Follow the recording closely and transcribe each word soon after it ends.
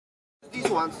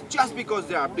ones just because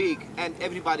they are big and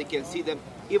everybody can see them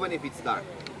even if it's dark.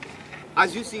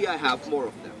 As you see, I have more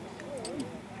of them.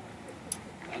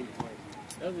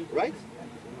 Right?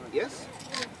 Yes?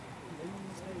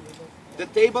 The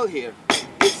table here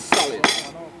is solid.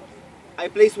 I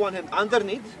place one hand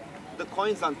underneath, the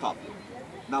coins on top.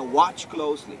 Now watch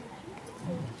closely.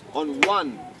 On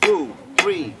 1, 2,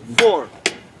 3, 4,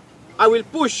 I will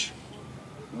push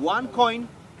one coin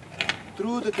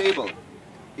through the table.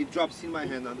 It drops in my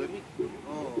hand underneath.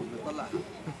 Oh,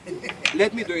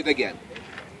 let me do it again.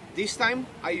 This time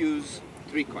I use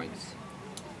 3 coins.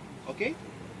 Okay?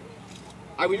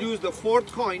 I will use the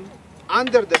 4th coin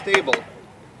under the table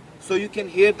so you can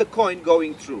hear the coin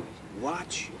going through.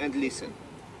 Watch and listen.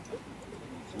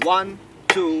 1,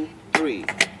 2, 3.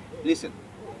 Listen.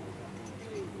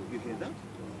 You hear that?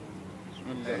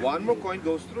 One more coin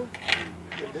goes through.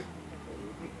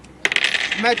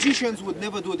 Magicians would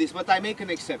never do this, but I make an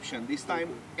exception this time,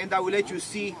 and I will let you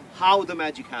see how the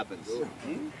magic happens.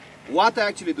 What I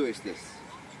actually do is this.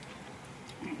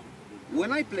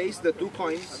 When I place the 2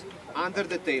 coins under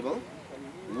the table,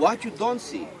 what you don't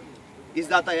see is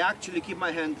that I actually keep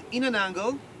my hand in an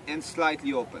angle and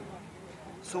slightly open.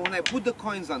 So when I put the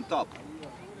coins on top,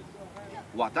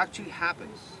 what actually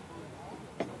happens,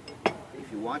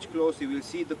 if you watch closely, you will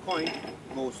see the coin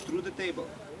goes through the table.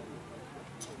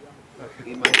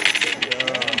 In my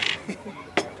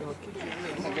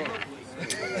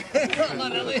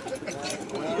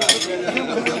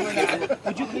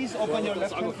Could you please open your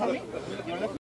left hand for me? Your left